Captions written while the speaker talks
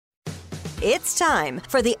It's time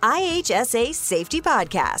for the IHSA Safety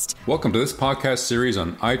Podcast. Welcome to this podcast series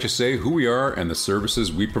on IHSA, who we are, and the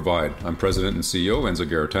services we provide. I'm President and CEO Enzo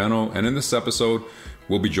Garetano, and in this episode,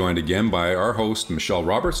 we'll be joined again by our host, Michelle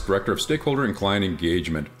Roberts, Director of Stakeholder and Client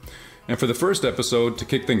Engagement. And for the first episode, to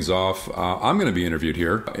kick things off, I'm going to be interviewed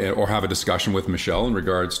here or have a discussion with Michelle in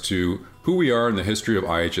regards to who we are in the history of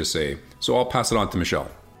IHSA. So I'll pass it on to Michelle.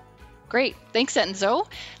 Great. Thanks, Enzo.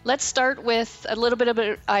 Let's start with a little bit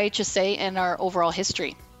about IHSA and our overall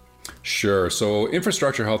history. Sure. So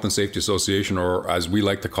Infrastructure Health and Safety Association, or as we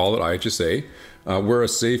like to call it, IHSA, we're a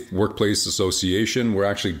safe workplace association. We're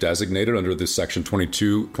actually designated under this Section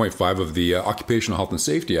 22.5 of the Occupational Health and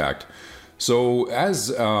Safety Act. So as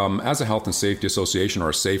a health and safety association or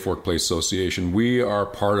a safe workplace association, we are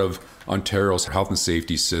part of Ontario's health and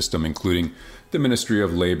safety system, including the Ministry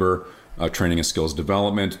of Labour, Training and Skills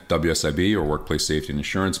Development, WSIB, or Workplace Safety and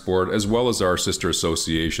Insurance Board, as well as our sister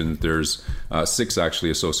associations. There's 6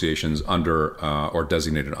 actually associations under or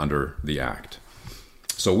designated under the Act.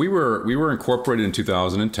 So we were incorporated in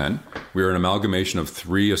 2010. We were an amalgamation of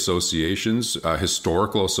 3 associations,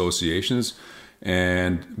 historical associations,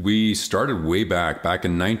 and we started way back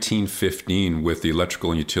in 1915 with the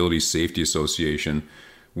Electrical and Utilities Safety Association,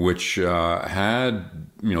 which had,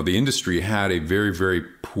 the industry had a very, very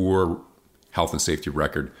poor health and safety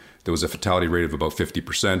record. There was a fatality rate of about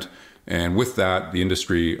 50%. And with that, the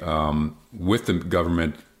industry, with the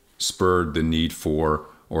government, spurred the need for,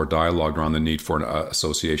 or dialogued around the need for an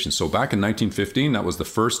association. So back in 1915, that was the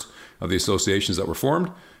first of the associations that were formed.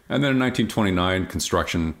 And then in 1929,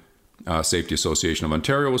 Construction Safety Association of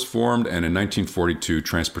Ontario was formed. And in 1942,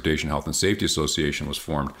 Transportation Health and Safety Association was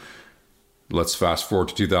formed. Let's fast forward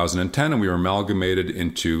to 2010, and we were amalgamated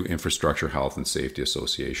into Infrastructure Health and Safety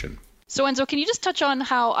Association. So Enzo, can you just touch on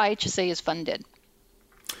how IHSA is funded?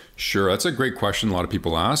 Sure, that's a great question a lot of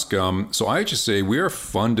people ask. So IHSA, we are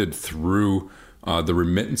funded through the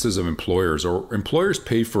remittances of employers, or employers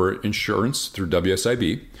pay for insurance through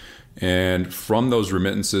WSIB. And from those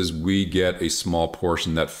remittances, we get a small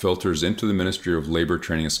portion that filters into the Ministry of Labour,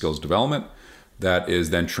 Training and Skills Development. That is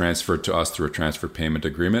then transferred to us through a transfer payment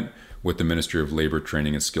agreement with the Ministry of Labour,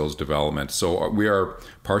 Training and Skills Development. So we are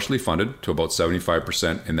partially funded to about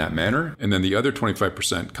 75% in that manner. And then the other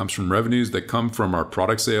 25% comes from revenues that come from our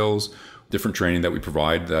product sales, different training that we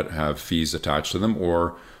provide that have fees attached to them,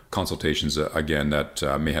 or consultations, again, that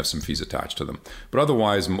may have some fees attached to them. But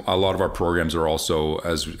otherwise, a lot of our programs are also,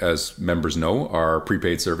 as members know, are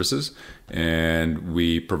prepaid services. And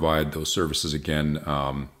we provide those services, again,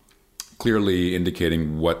 clearly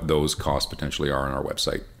indicating what those costs potentially are on our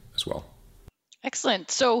website as well.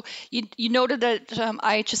 Excellent. So you noted that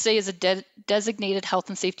IHSA is a designated health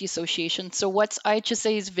and safety association. So what's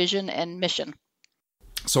IHSA's vision and mission?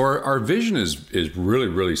 So our vision is really,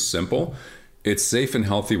 really simple. It's safe and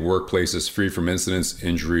healthy workplaces free from incidents,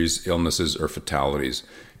 injuries, illnesses, or fatalities.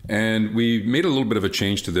 And we made a little bit of a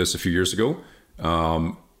change to this a few years ago.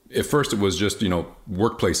 At first, it was just,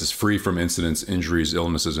 workplaces free from incidents, injuries,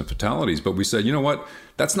 illnesses, and fatalities. But we said, you know what?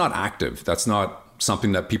 That's not active. That's not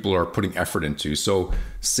something that people are putting effort into. So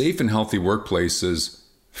safe and healthy workplaces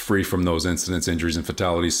free from those incidents, injuries, and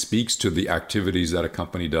fatalities speaks to the activities that a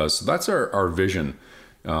company does. So that's our vision,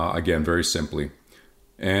 again, very simply.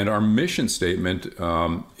 And our mission statement,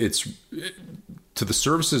 it's to the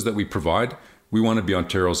services that we provide. We want to be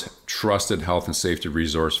Ontario's trusted health and safety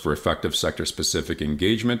resource for effective sector-specific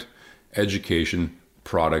engagement, education,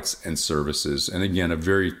 products, and services. And again, a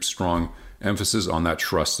very strong emphasis on that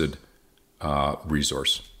trusted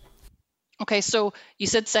resource. Okay, so you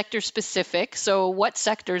said sector-specific. So what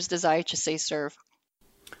sectors does IHSA serve?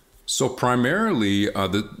 So primarily,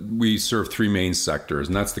 we serve 3 main sectors,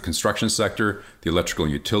 and that's the construction sector, the electrical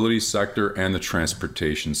and utilities sector, and the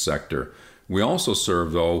transportation sector. We also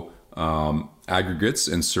serve, though, aggregates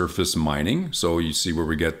and surface mining. So you see where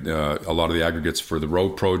we get a lot of the aggregates for the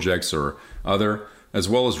road projects or other, as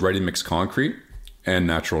well as ready-mix concrete and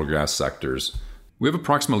natural gas sectors. We have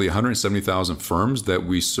approximately 170,000 firms that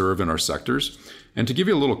we serve in our sectors. And to give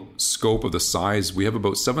you a little scope of the size, we have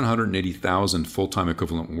about 780,000 full-time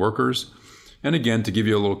equivalent workers. And again, to give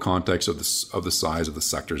you a little context of the size of the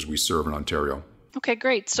sectors we serve in Ontario. Okay,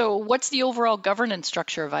 great. So what's the overall governance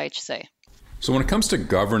structure of IHSA? So when it comes to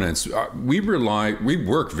governance, we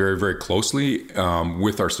work very, very closely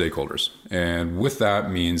with our stakeholders. And with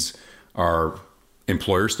that means our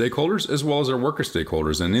employer stakeholders as well as our worker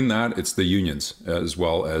stakeholders. And in that, it's the unions as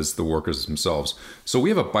well as the workers themselves. So we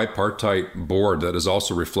have a bipartite board that is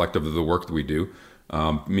also reflective of the work that we do,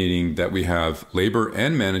 meaning that we have labor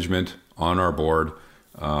and management on our board.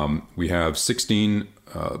 We have 16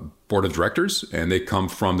 board of directors, and they come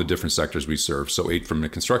from the different sectors we serve. So 8 from the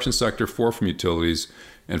construction sector, 4 from utilities,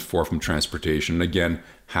 and 4 from transportation. And again,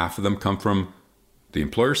 half of them come from the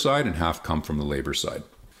employer side and half come from the labor side.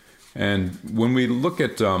 And when we look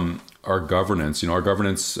at our governance,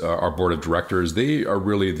 our board of directors, they are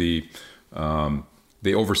really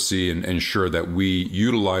they oversee and ensure that we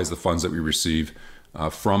utilize the funds that we receive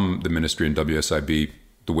from the ministry and WSIB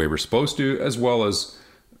the way we're supposed to, as well as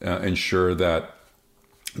ensure that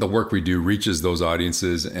the work we do reaches those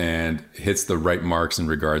audiences and hits the right marks in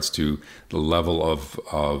regards to the level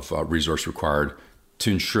of resource required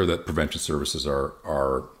to ensure that prevention services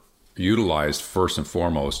are utilized first and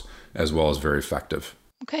foremost, as well as very effective.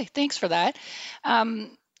 Okay, thanks for that.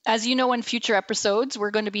 As you know, in future episodes, we're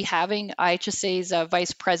going to be having IHSA's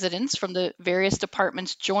vice presidents from the various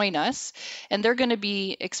departments join us, and they're going to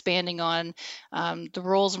be expanding on the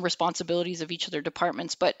roles and responsibilities of each of their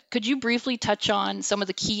departments. But could you briefly touch on some of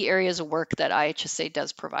the key areas of work that IHSA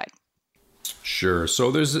does provide? Sure. So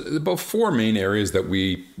there's about 4 main areas that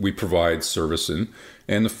we provide service in.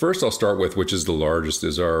 And the first I'll start with, which is the largest,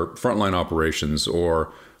 is our frontline operations,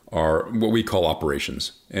 or our what we call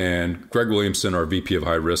operations. And Greg Williamson, our VP of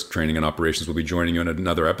High Risk Training and Operations, will be joining you in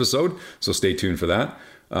another episode, so stay tuned for that.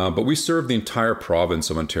 But we serve the entire province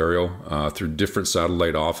of Ontario through different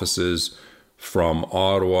satellite offices, from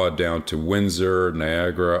Ottawa down to Windsor,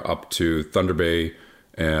 Niagara, up to Thunder Bay,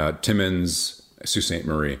 Timmins, Sault Ste.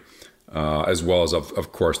 Marie, as well as,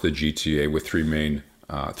 of course, the GTA, with three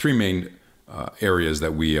main areas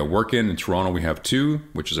that we work in. In Toronto, we have 2,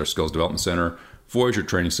 which is our Skills Development Center, Voyager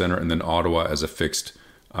Training Center, and then Ottawa as a fixed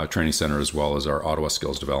training center, as well as our Ottawa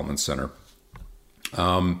Skills Development Center.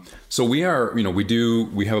 So we are,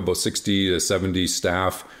 we have about 60 to 70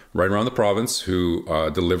 staff right around the province who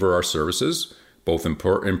deliver our services, both in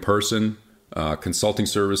person, consulting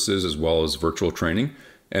services, as well as virtual training.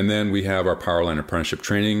 And then we have our Powerline Apprenticeship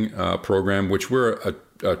Training program, which we're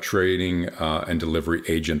a training and delivery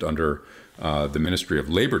agent under the Ministry of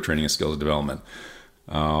Labor, Training and Skills Development.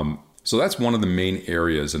 So that's one of the main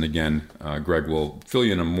areas. And again, Greg will fill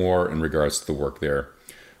you in more in regards to the work there.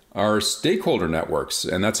 Our stakeholder networks,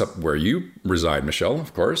 and that's up where you reside, Michelle,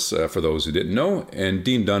 of course, for those who didn't know. And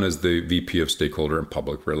Dean Dunn is the VP of Stakeholder and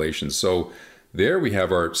Public Relations. So there we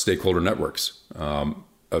have our stakeholder networks, a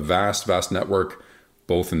vast network,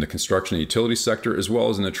 both in the construction and utility sector, as well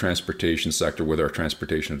as in the transportation sector with our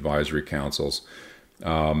transportation advisory councils.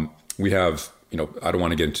 We have, I don't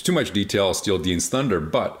want to get into too much detail, I'll steal Dean's thunder,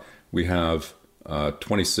 but we have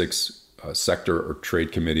 26 sector or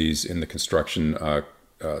trade committees in the construction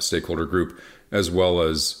stakeholder group, as well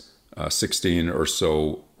as 16 or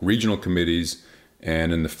so regional committees.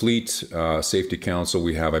 And in the Fleet Safety Council,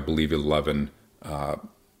 we have, I believe, 11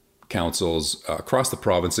 councils across the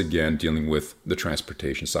province, again, dealing with the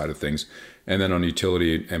transportation side of things. And then on the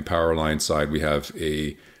utility and power line side, we have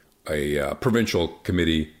a provincial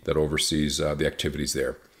committee that oversees the activities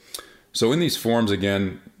there. So in these forums,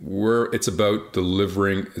 again, it's about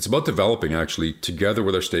developing actually together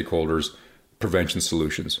with our stakeholders prevention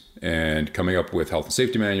solutions and coming up with health and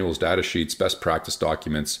safety manuals, data sheets, best practice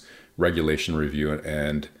documents, regulation review,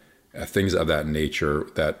 and things of that nature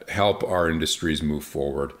that help our industries move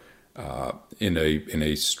forward in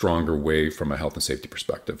a stronger way from a health and safety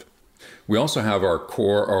perspective. We also have our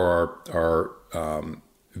core, or our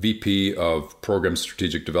VP of Program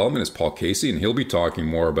Strategic Development is Paul Casey, and he'll be talking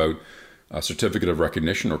more about Certificate of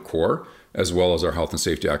Recognition, or CORE, as well as our Health and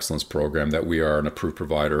Safety Excellence program that we are an approved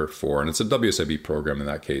provider for, and it's a WSIB program in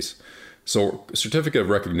that case. So Certificate of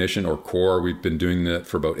Recognition, or CORE, we've been doing that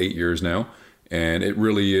for about 8 years now, and it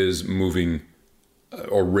really is moving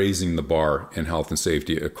or raising the bar in health and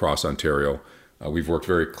safety across Ontario. We've worked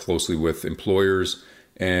very closely with employers,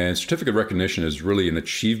 and Certificate of Recognition is really an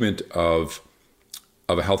achievement of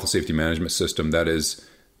a health and safety management system that is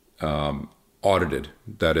audited,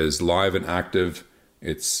 that is live and active.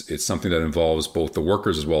 It's something that involves both the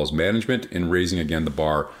workers as well as management in raising, again, the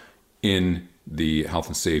bar in the health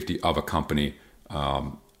and safety of a company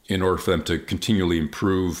in order for them to continually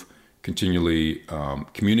improve, continually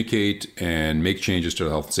communicate and make changes to the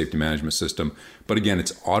health and safety management system. But again,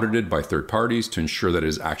 it's audited by third parties to ensure that it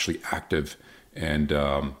is actually active and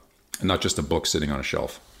not just a book sitting on a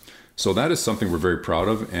shelf. So that is something we're very proud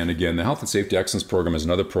of. And again, the Health and Safety Excellence Program is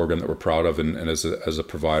another program that we're proud of. And as a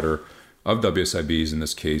provider of WSIBs in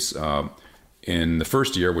this case, in the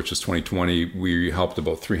first year, which is 2020, we helped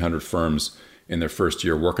about 300 firms in their first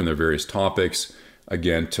year work on their various topics,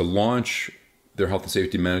 again, to launch their health and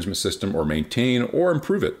safety management system or maintain or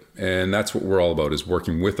improve it. And that's what we're all about, is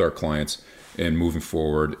working with our clients and moving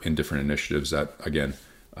forward in different initiatives that, again,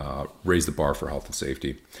 raise the bar for health and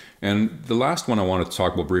safety. And the last one I want to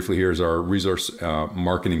talk about briefly here is our resource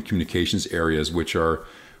marketing communications areas, which are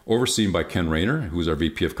overseen by Ken Rayner, who's our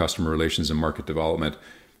VP of Customer Relations and Market Development.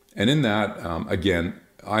 And in that, again,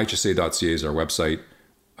 IHSA.ca is our website.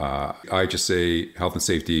 IHSA Health and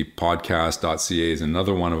Safety Podcast.ca is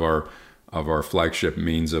another one of our flagship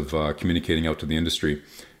means of communicating out to the industry.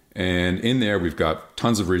 And in there, we've got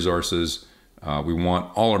tons of resources. We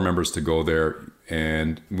want all our members to go there.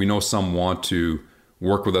 And we know some want to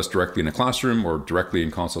work with us directly in a classroom or directly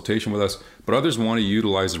in consultation with us, but others want to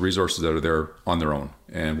utilize the resources that are there on their own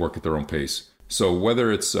and work at their own pace. So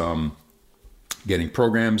whether it's getting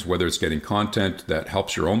programs, whether it's getting content that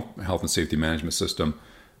helps your own health and safety management system,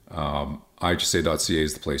 IHSA.ca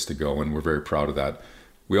is the place to go, and we're very proud of that.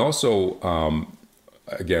 We also,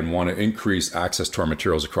 again, want to increase access to our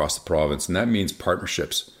materials across the province, and that means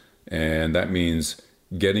partnerships, and that means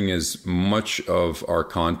getting as much of our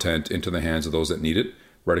content into the hands of those that need it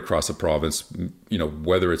right across the province.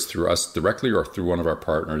 Whether it's through us directly or through one of our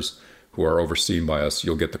partners who are overseen by us,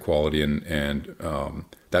 you'll get the quality and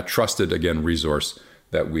that trusted, again, resource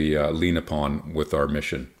that we lean upon with our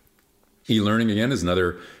mission. E-learning, again, is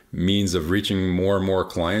another means of reaching more and more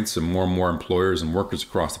clients and more employers and workers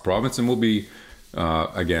across the province. And we'll be,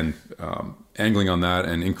 angling on that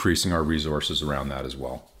and increasing our resources around that as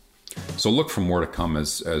well. So look for more to come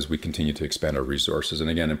as we continue to expand our resources. And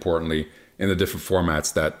again, importantly, in the different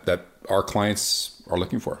formats that our clients are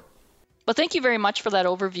looking for. Well, thank you very much for that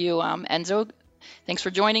overview, Enzo. Thanks for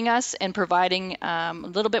joining us and providing a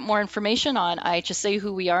little bit more information on IHSA,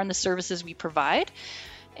 who we are, and the services we provide.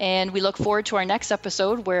 And we look forward to our next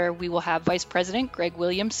episode, where we will have Vice President Greg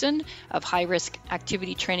Williamson of High Risk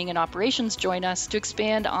Activity Training and Operations join us to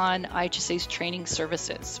expand on IHSA's training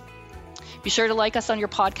services. Be sure to like us on your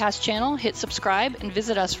podcast channel, hit subscribe, and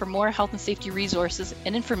visit us for more health and safety resources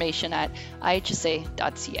and information at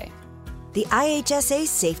IHSA.ca. The IHSA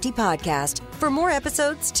Safety Podcast. For more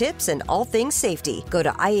episodes, tips, and all things safety, go to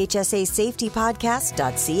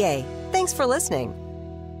IHSASafetyPodcast.ca. Thanks for listening.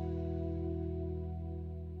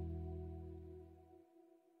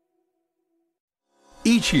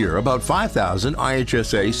 Each year, about 5,000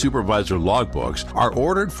 IHSA supervisor logbooks are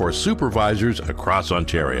ordered for supervisors across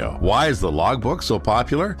Ontario. Why is the logbook so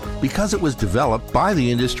popular? Because it was developed by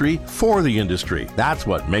the industry for the industry. That's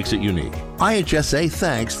what makes it unique. IHSA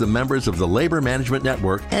thanks the members of the Labor Management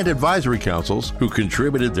Network and advisory councils who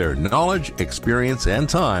contributed their knowledge, experience, and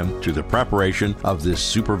time to the preparation of this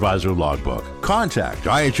supervisor logbook. Contact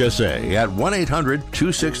IHSA at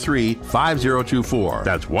 1-800-263-5024.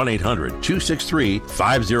 That's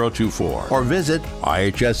 1-800-263-5024. Or visit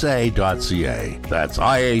IHSA.ca. That's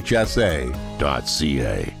IHSA.ca.